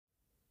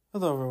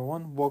Hello,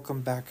 everyone.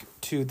 Welcome back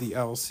to the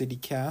Owl City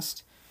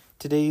cast.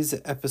 Today's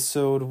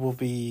episode will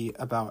be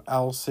about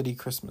Owl City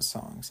Christmas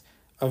songs,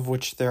 of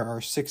which there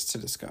are 6 to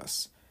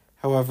discuss.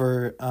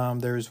 However,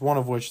 there's one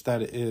of which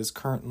that is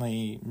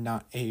currently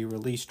not a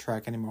release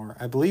track anymore.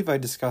 I believe I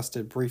discussed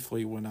it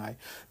briefly when I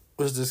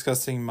was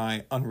discussing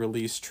my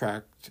unreleased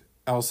track,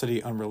 Owl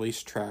City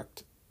unreleased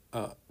tracks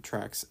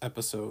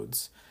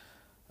episodes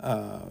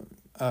a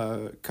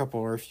couple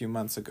or a few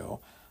months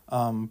ago.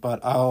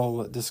 But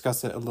I'll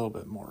discuss it a little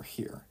bit more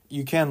here.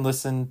 You can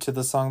listen to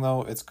the song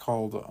though. It's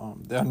called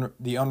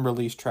the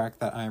unreleased track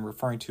that I am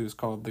referring to is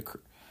called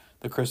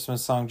the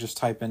Christmas song. Just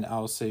type in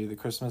Owl City the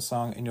Christmas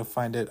song and you'll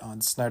find it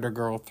on Snyder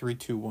Girl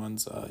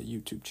 321's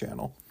YouTube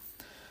channel.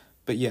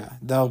 But yeah,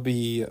 that'll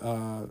be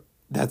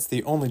that's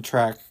the only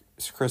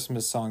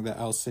Christmas song that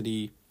Owl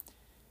City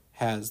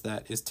has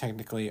that is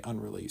technically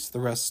unreleased. The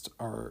rest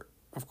are,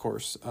 of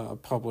course,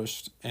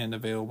 published and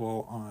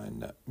available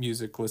on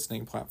music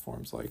listening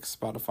platforms like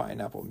Spotify and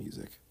Apple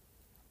Music.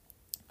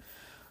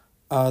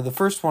 The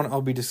first one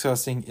I'll be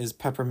discussing is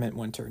Peppermint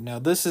Winter. Now,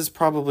 this is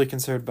probably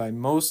considered by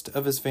most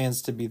of his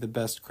fans to be the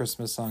best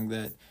Christmas song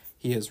that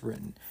he has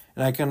written,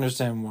 and I can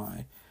understand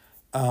why.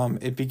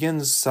 It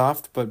begins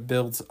soft but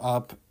builds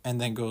up and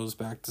then goes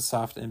back to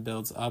soft and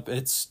builds up.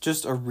 It's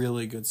just a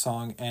really good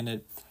song, and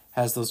it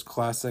has those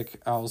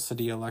classic Owl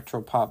City electro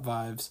pop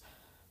vibes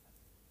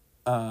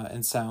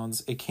and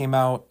sounds. It came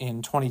out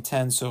in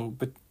 2010, so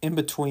in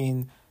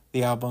between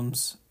the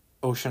albums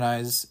Ocean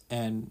Eyes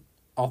and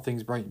All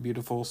Things Bright and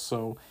Beautiful,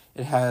 so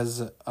it has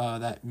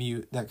that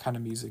kind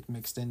of music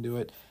mixed into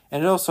it,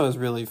 and it also has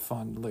really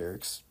fun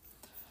lyrics.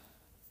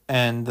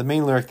 And the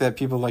main lyric that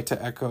people like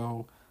to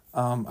echo,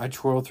 I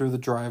twirl through the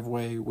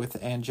driveway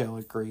with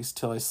angelic grace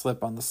till I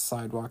slip on the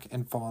sidewalk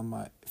and fall on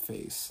my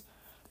face.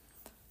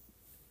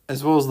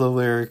 As well as the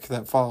lyric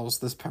that follows,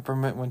 this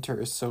peppermint winter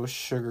is so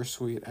sugar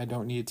sweet, I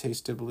don't need a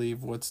taste to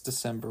believe what's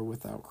December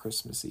without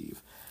Christmas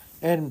Eve.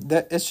 And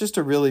that it's just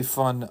a really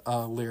fun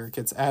lyric.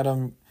 It's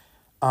Adam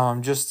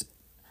just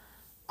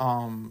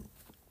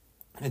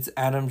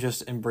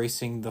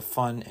embracing the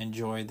fun and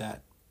joy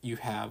that you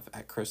have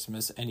at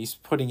Christmas, and he's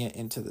putting it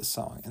into the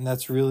song. And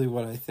that's really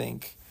what I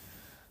think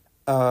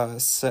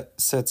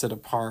sets it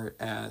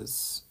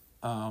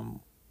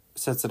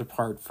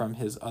apart from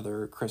his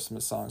other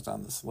Christmas songs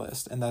on this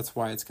list, and that's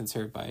why it's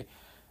considered by,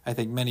 I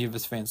think, many of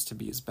his fans to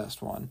be his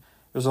best one.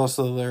 There's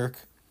also the lyric,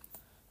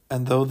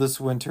 and though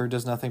this winter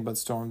does nothing but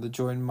storm, the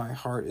joy in my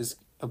heart is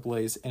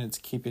ablaze, and it's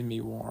keeping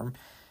me warm.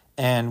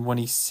 And when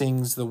he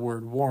sings the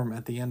word warm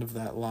at the end of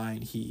that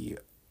line, he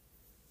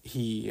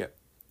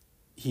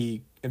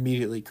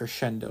immediately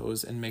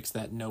crescendos and makes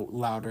that note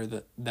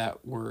louder,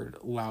 that word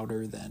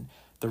louder than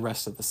the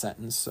rest of the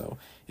sentence. So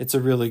it's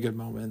a really good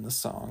moment in the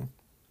song.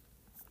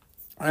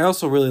 I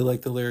also really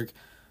like the lyric,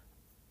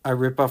 I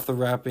rip off the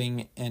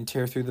wrapping and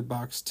tear through the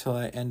box till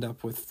I end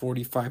up with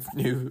 45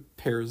 new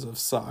pairs of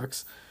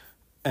socks.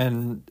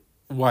 And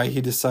why he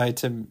decided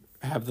to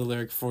have the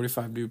lyric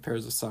 45 new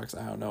pairs of socks,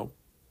 I don't know.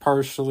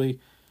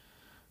 Partially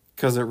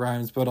because it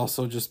rhymes, but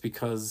also just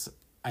because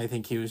I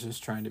think he was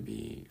just trying to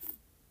be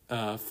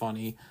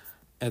funny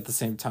at the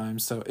same time.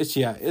 So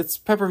it's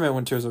Peppermint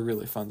Winter is a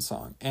really fun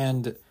song.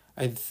 And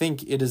I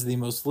think it is the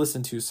most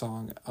listened to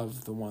song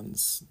of the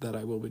ones that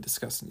I will be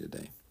discussing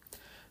today.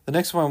 The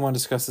next one I want to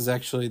discuss is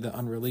actually the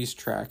unreleased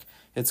track.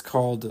 It's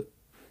called,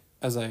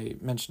 as I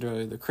mentioned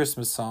earlier, the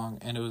Christmas song,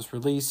 and it was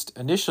released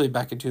initially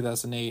back in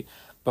 2008,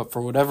 but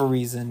for whatever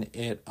reason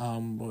it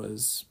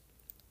was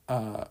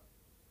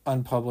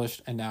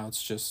unpublished, and now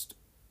it's just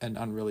an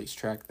unreleased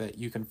track that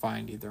you can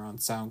find either on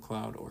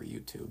SoundCloud or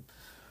YouTube.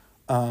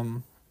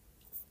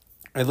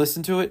 I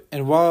listened to it,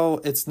 and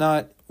while it's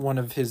not one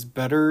of his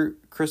better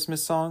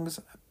Christmas songs,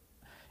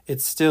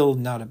 it's still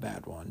not a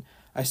bad one.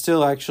 I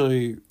still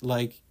actually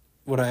like,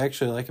 what I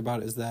actually like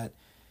about it is that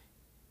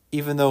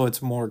even though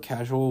it's more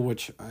casual,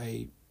 which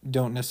I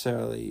don't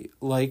necessarily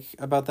like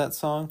about that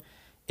song,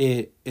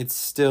 it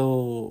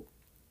still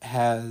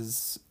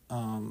has,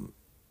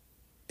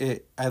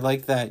 I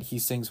like that he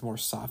sings more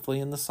softly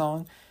in the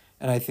song.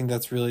 And I think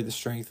that's really the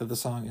strength of the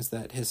song, is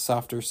that his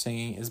softer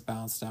singing is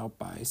balanced out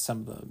by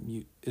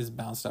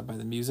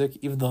the music,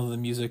 even though the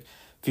music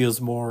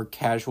feels more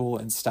casual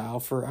in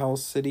style for Owl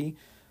City.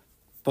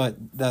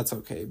 But that's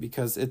okay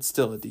because it's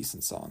still a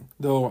decent song.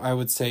 Though I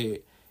would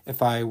say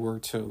if I were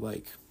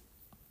to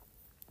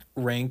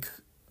rank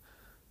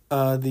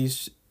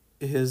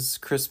his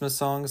Christmas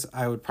songs,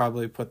 I would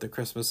probably put the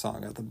Christmas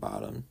song at the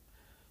bottom.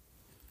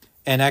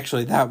 And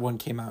actually that one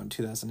came out in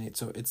 2008,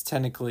 so it's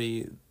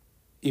technically,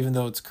 even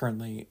though it's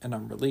currently an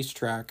unreleased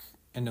track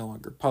and no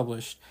longer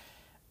published,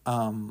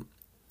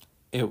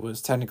 it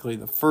was technically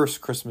the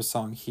first Christmas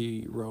song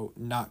he wrote,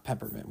 not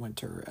Peppermint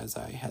Winter, as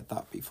I had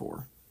thought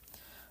before.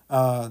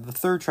 The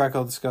third track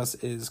I'll discuss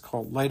is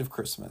called Light of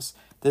Christmas.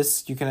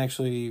 This you can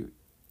actually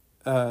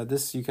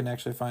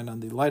find on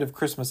the Light of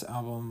Christmas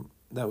album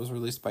that was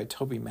released by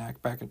Toby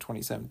Mac back in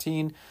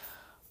 2017.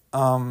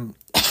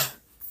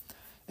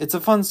 It's a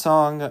fun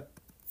song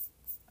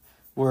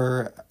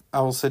where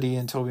Owl City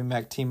and Toby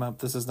Mac team up.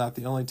 This is not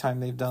the only time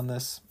they've done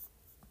this.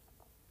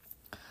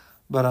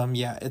 But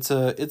yeah, it's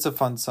a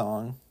fun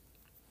song.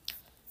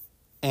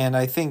 And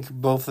I think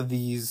both of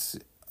these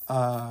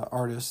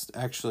artists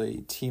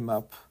actually team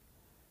up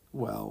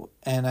well.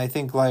 And I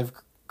think Live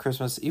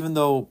Christmas, even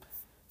though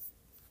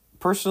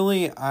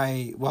personally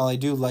while I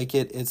do like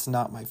it, it's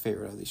not my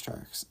favorite of these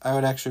tracks. I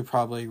would actually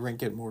probably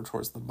rank it more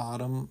towards the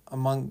bottom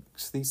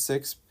amongst these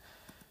six.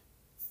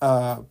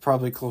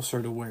 Probably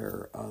closer to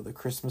where the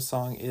Christmas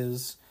song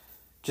is,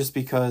 just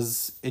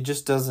because it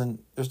just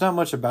doesn't, there's not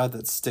much about it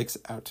that sticks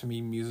out to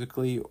me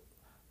musically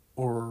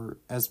or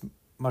as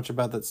much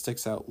about that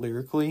sticks out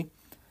lyrically.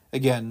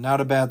 Again,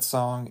 not a bad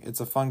song. It's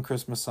a fun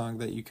Christmas song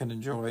that you can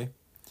enjoy.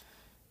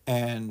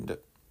 And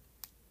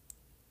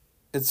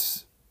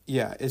it's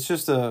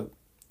just a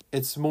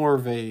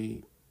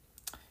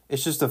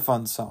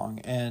fun song,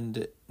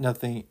 and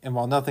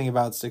while nothing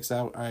about it sticks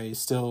out, I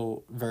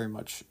still very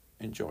much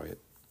enjoy it.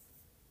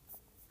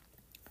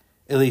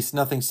 At least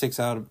nothing sticks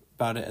out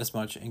about it as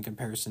much in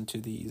comparison to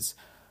these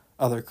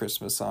other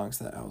Christmas songs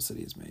that Owl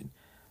City has made.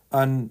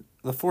 On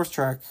the fourth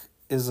track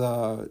is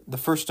The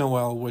First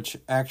Noel, which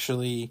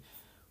actually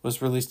was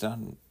released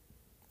on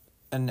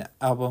an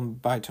album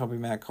by Toby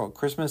Mac called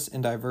Christmas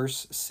in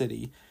Diverse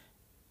City.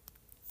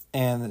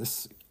 And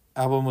this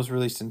album was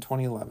released in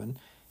 2011.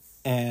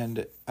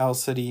 And Owl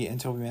City and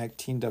Toby Mac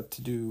teamed up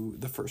to do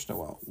The First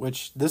Noel,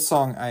 which this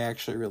song I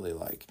actually really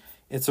like.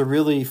 It's a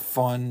really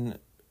fun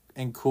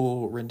and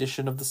cool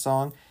rendition of the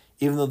song.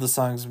 Even though the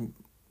song's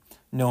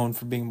known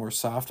for being more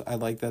soft, I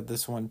like that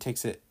this one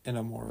takes it in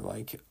a more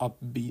like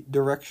upbeat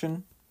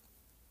direction.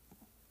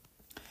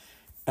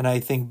 And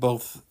I think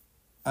both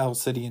Owl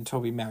City and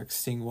Toby Mac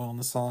sing well in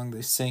the song.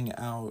 They sing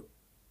out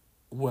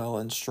well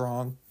and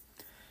strong.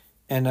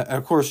 And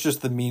of course,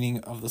 just the meaning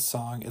of the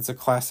song. It's a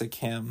classic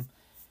hymn.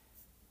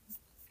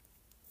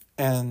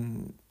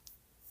 And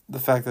the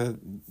fact that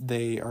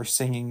they are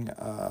singing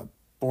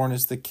Born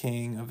is the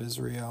King of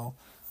Israel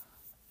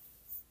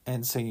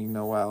and singing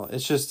Noel.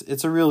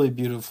 It's a really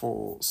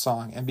beautiful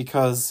song. And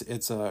because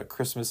it's a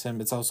Christmas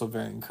hymn, it's also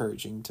very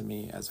encouraging to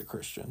me as a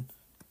Christian.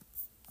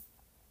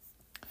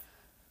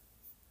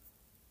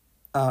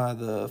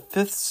 The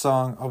fifth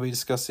song I'll be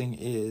discussing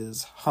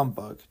is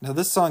Humbug. Now,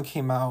 this song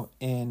came out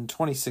in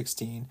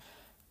 2016.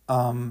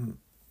 And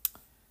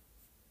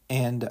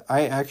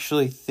I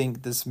actually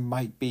think this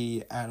might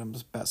be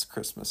Adam's best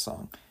Christmas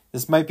song.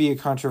 This might be a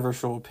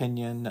controversial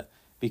opinion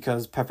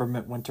because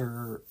Peppermint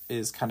Winter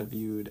is kind of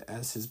viewed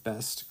as his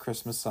best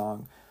Christmas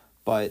song.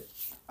 But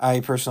I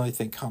personally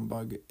think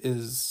Humbug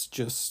is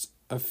just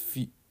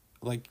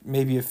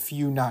maybe a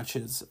few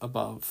notches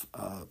above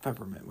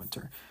Peppermint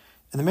Winter.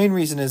 And the main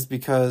reason is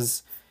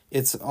because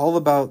it's all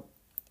about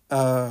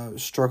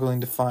struggling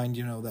to find,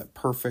 that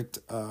perfect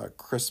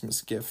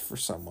Christmas gift for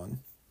someone.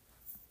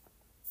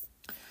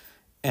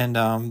 And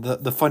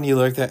the funny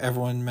lyric that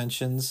everyone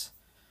mentions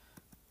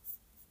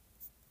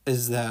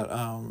is that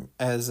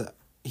as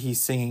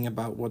he's singing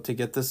about what to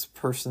get this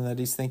person that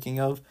he's thinking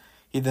of,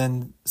 he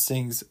then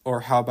sings,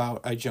 or how about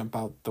I jump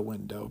out the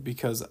window,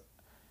 because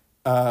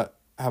how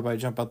about I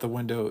jump out the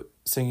window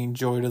singing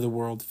joy to the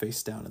world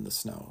face down in the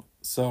snow.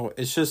 So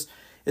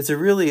it's a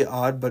really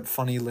odd but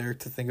funny lyric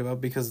to think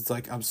about, because it's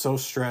like, I'm so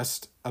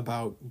stressed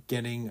about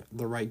getting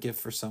the right gift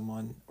for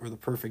someone or the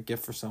perfect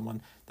gift for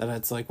someone that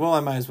it's like, well,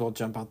 I might as well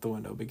jump out the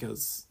window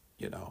because,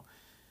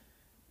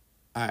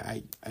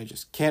 I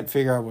just can't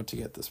figure out what to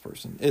get this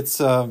person. It's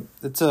a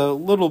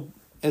little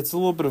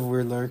bit of a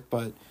weird lyric,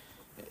 but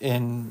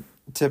in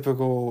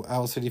typical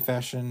Owl City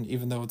fashion,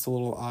 even though it's a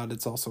little odd,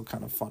 it's also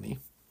kind of funny.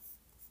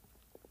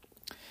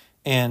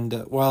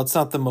 And while it's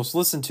not the most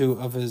listened to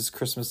of his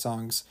Christmas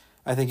songs,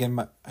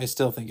 I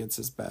still think it's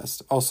his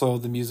best. Also,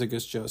 the music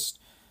is just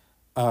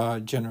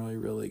generally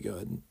really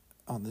good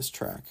on this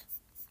track.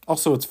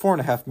 Also, it's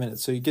 4.5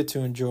 minutes, so you get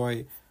to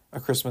enjoy a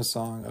Christmas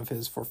song of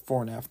his for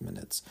 4.5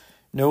 minutes.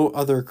 No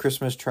other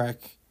Christmas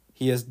track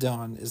he has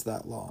done is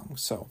that long,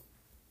 so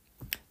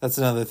that's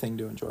another thing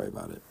to enjoy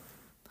about it.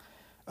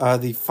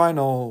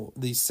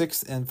 The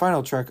sixth and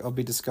final track I'll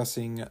be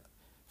discussing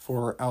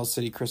for Owl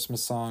City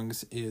Christmas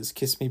songs is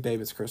Kiss Me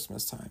Babe, It's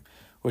Christmas Time,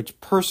 which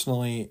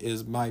personally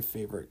is my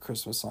favorite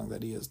Christmas song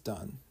that he has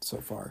done so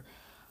far.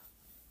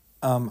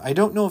 I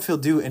don't know if he'll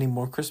do any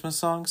more Christmas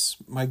songs.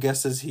 My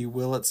guess is he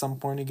will at some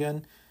point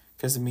again,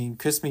 because,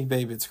 Kiss Me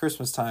Babe, It's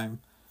Christmas Time.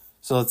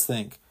 So let's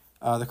think.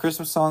 The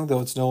Christmas song,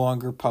 though it's no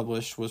longer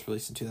published, was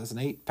released in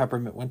 2008.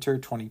 Peppermint Winter,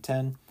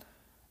 2010.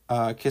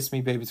 Kiss Me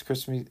Babe, It's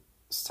Christmas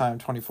Time,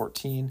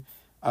 2014.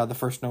 The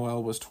First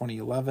Noel was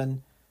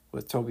 2011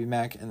 with Toby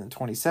Mac, and then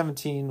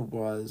 2017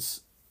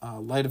 was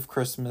Light of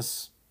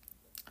Christmas,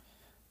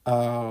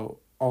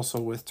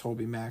 also with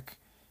Toby Mac,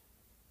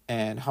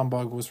 and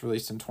Humbug was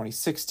released in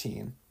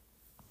 2016.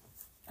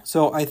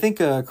 So I think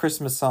a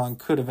Christmas song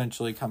could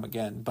eventually come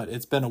again, but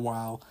it's been a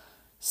while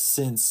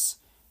since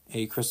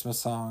a Christmas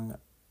song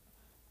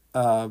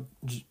by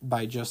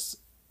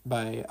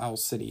Owl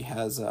City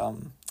has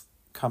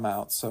come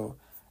out. So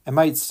it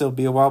might still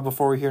be a while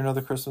before we hear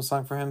another Christmas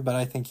song for him, but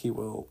I think he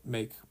will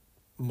make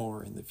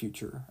more in the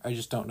future. I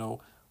just don't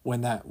know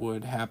when that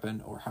would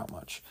happen or how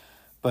much.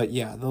 But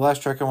yeah, the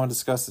last track I want to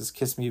discuss is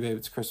Kiss Me Babe,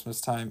 It's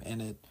Christmas Time,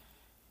 and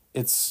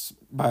it's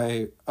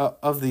by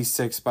of these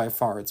six, by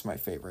far it's my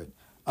favorite.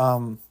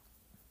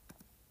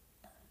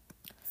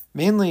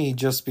 Mainly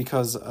just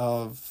because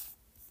of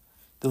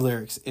the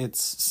lyrics.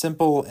 It's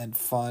simple and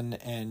fun,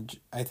 and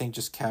I think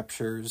just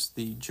captures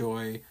the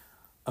joy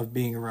of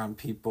being around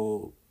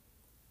people,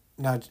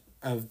 not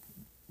of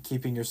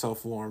keeping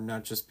yourself warm,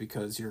 not just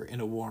because you're in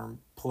a warm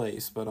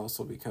place, but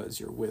also because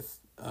you're with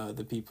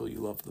the people you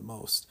love the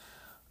most.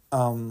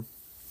 Um,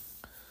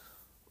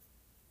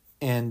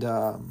 and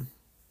and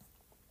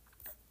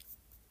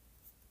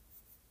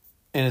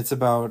it's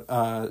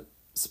about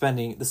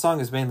spending. The song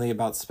is mainly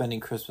about spending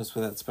Christmas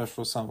with that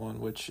special someone,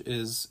 which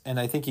is, and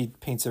I think he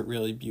paints it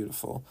really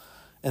beautiful.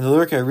 And the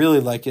lyric I really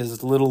like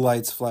is "Little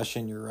lights flash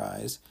in your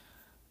eyes,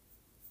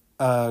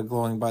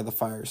 glowing by the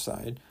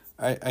fireside."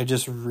 I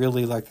just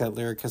really like that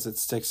lyric because it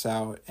sticks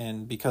out,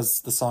 and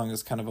because the song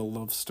is kind of a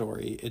love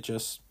story, it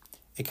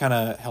kind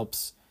of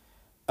helps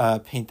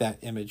paint that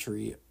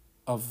imagery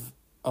of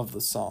the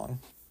song.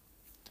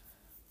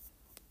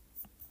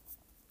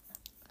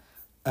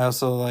 I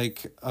also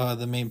like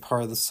the main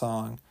part of the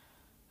song.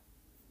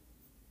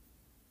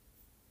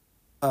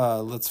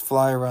 Let's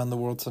fly around the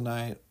world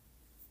tonight.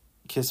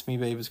 Kiss me,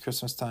 babe, it's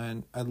Christmas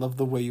time. I love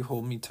the way you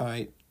hold me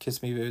tight.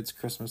 Kiss me, babe, it's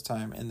Christmas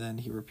time. And then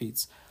he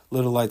repeats,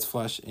 little lights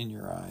flash in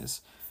your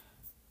eyes.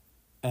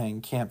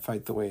 And can't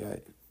fight the way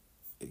I...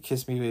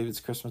 Kiss me, babe, it's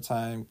Christmas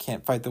time.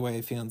 Can't fight the way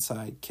I feel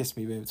inside. Kiss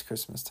me, babe, it's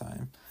Christmas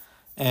time.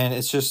 And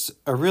it's just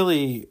a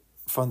really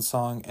fun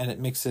song, and it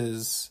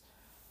mixes...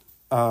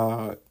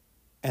 and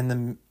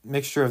the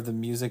mixture of the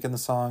music in the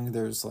song,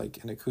 there's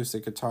like an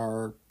acoustic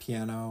guitar,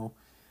 piano,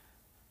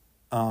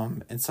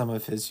 and some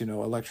of his,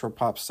 electro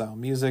pop style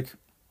music.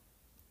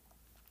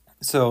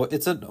 So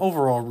it's an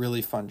overall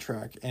really fun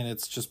track, and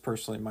it's just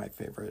personally my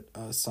favorite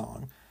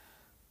Christmas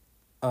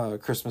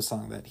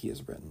song that he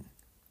has written.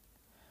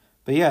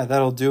 But yeah,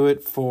 that'll do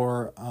it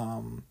for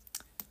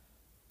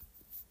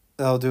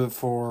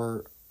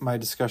my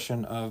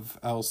discussion of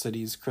Owl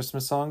City's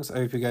Christmas songs. I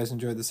hope you guys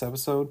enjoyed this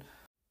episode,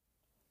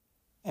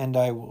 and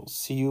I will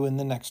see you in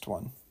the next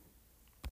one.